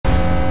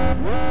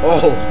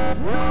Oh!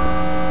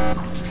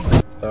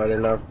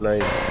 Starting off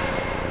nice.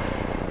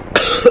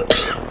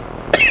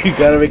 You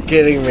gotta be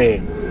kidding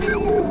me.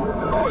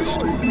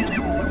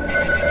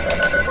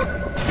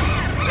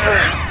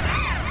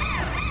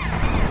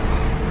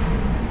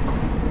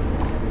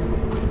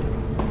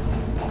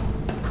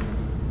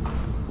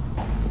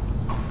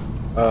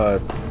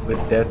 The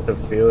depth of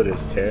field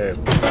is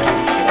terrible.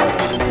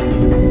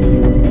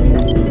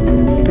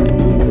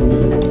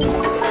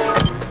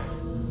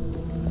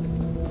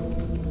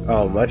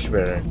 Oh, much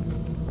better.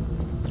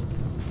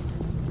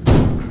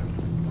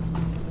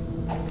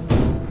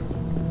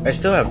 I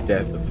still have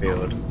depth of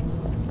field.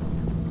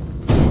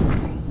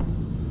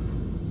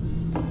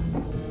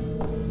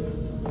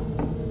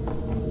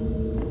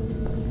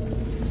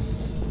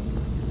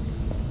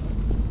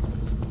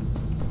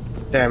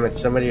 Damn it,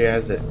 somebody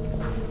has it.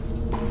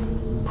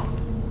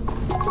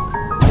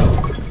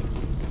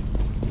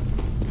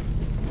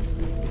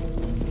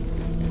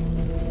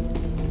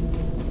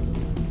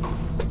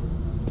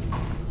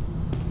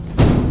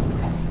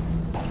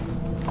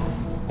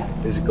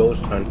 It's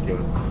ghost hunting.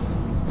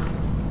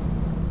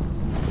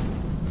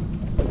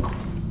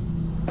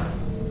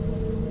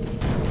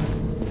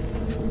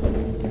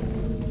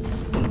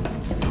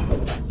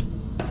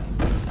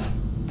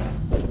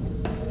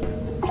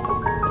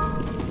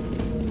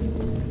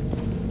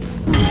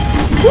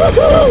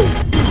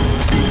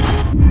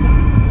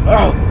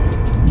 Oh!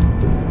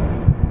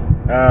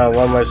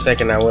 One more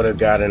second, I would have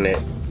gotten it.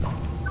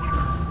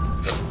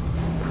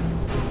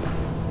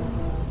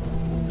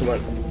 Come on.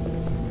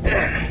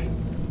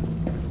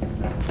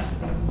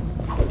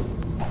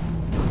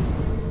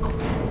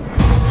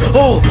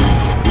 Oh!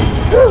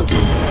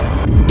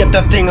 Get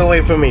that thing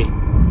away from me!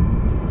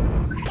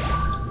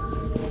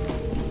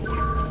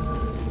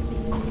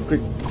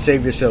 Quick,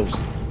 save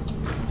yourselves.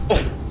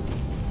 Oh!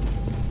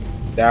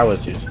 That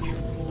was useless.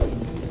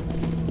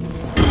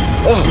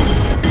 Oh!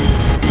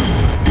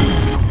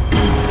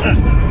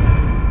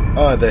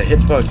 Oh, the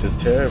hitbox is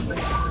terrible.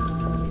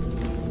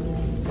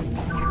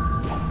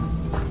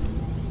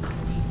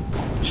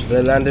 Should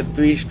have landed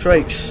 3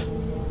 strikes.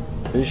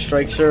 3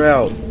 strikes are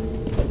out.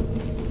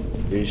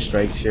 3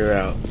 strikes, you're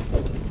out.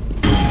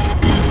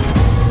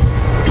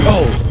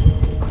 Oh!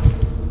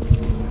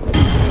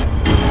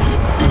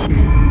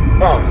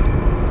 Oh!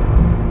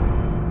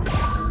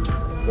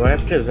 Do I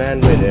have to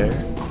land midair?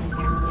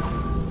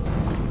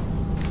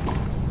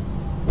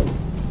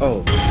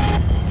 Oh.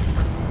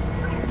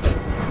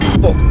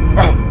 Oh!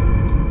 Oh!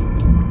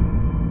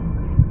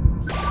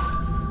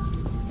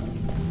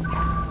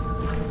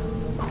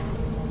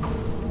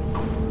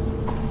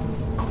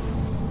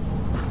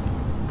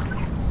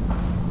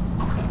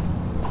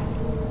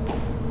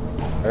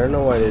 I don't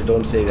know why they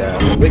don't say that on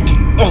the wiki.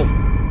 Oh!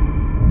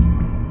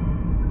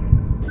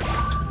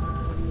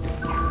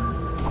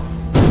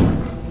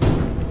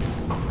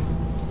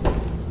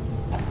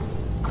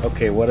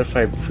 Okay, what if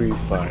I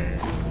pre-fire?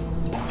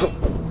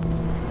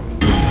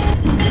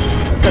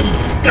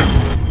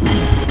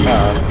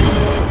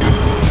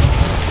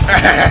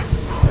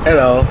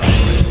 Hello.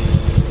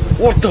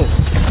 What the?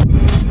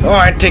 Oh,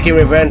 I'm taking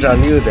revenge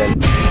on you then.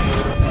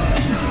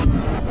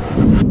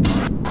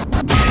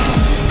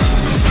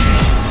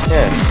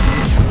 Yeah.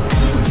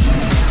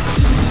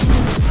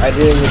 I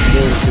didn't even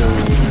mean to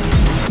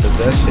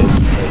possess it,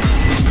 but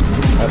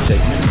I'll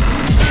take it.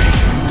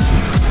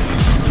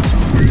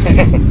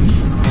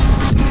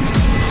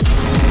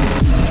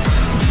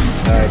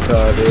 I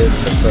call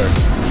this a bird.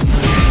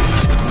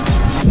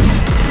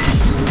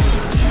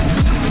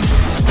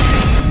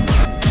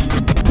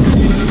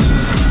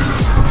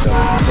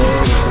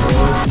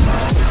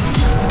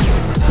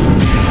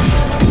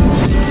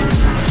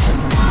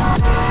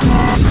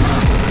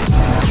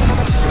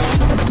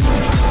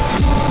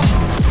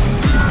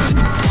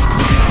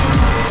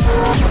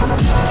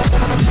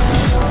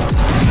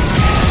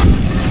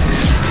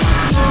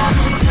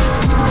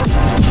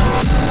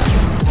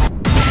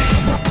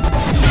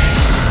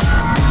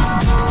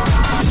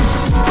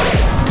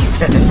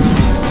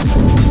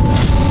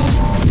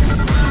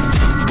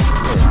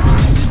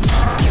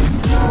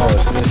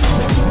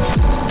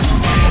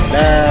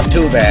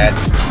 Too bad.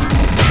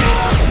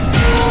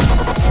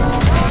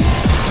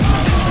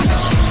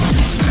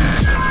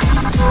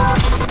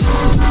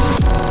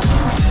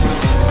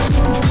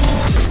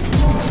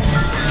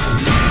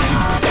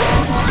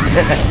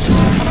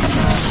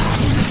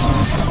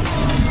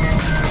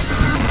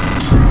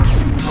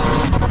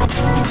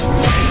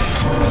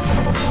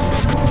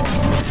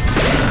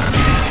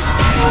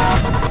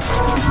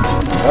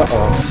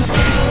 Uh-oh.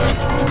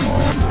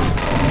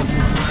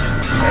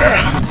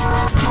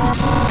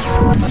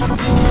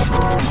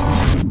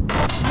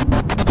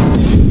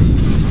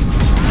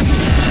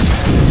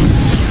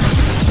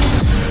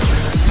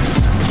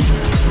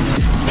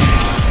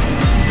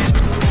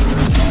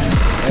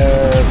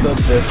 So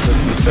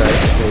desperately try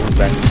to go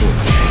back to it.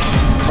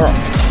 Oh.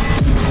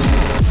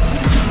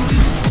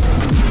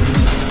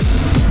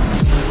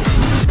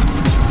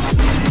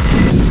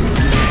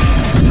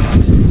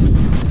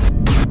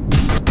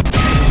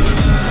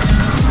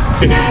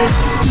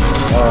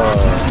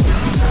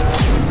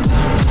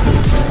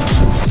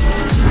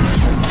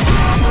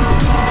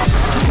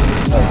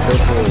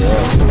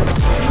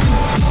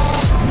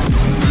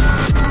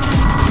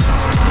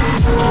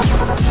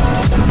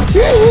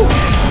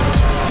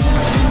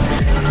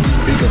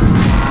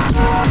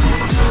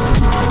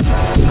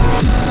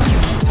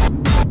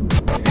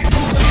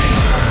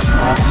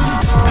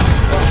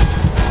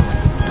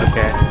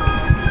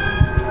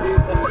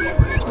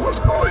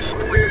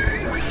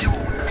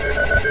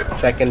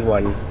 second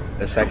one.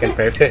 The second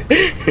favorite.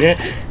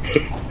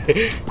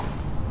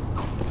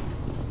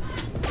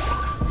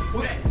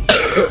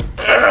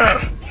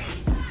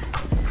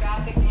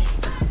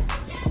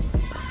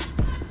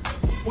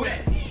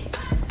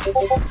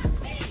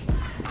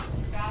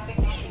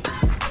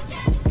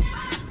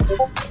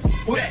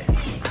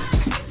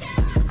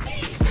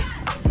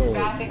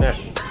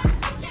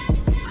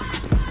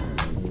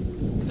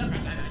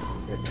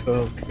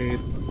 Okay.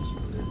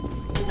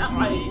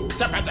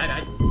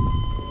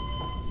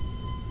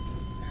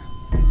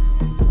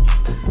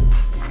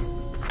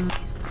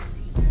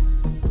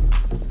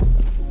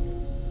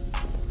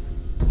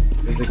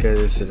 Who's the guy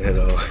that said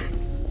hello?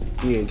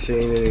 He ain't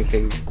saying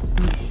anything.